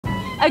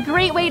A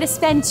great way to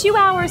spend 2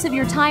 hours of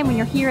your time when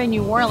you're here in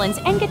New Orleans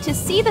and get to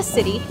see the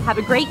city, have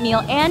a great meal,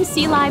 and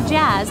see live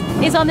jazz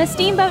is on the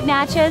Steamboat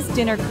Natchez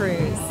dinner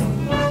cruise.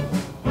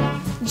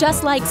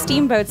 Just like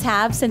steamboats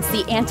have since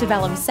the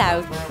antebellum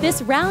South,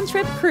 this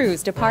round-trip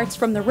cruise departs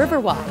from the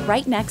Riverwalk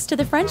right next to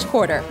the French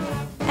Quarter.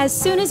 As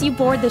soon as you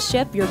board the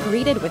ship, you're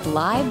greeted with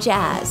live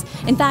jazz.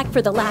 In fact,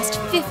 for the last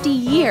 50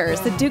 years,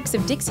 the Dukes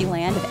of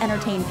Dixieland have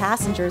entertained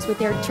passengers with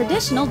their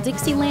traditional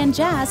Dixieland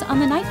jazz on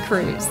the night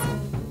cruise.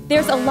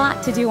 There's a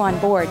lot to do on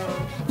board.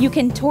 You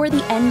can tour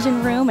the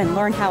engine room and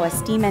learn how a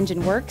steam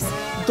engine works,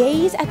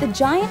 gaze at the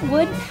giant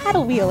wood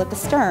paddle wheel at the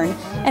stern,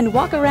 and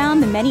walk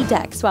around the many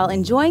decks while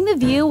enjoying the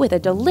view with a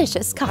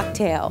delicious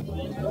cocktail.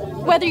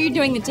 Whether you're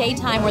doing the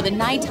daytime or the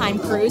nighttime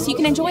cruise, you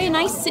can enjoy a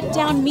nice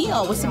sit-down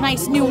meal with some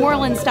nice New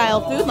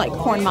Orleans-style food like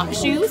corn mop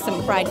shoes,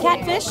 some fried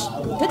catfish.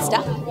 Good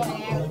stuff.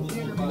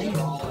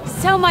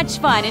 So much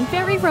fun and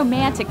very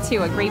romantic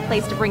too. A great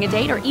place to bring a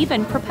date or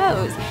even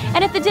propose.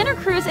 And if the dinner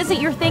cruise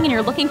isn't your thing and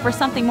you're looking for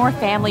something more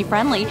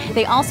family-friendly,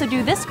 they also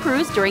do this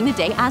cruise during the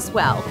day as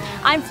well.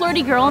 I'm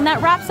Flirty Girl, and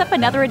that wraps up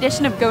another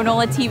edition of Go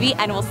NOLA TV,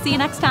 and we'll see you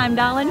next time,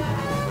 darling.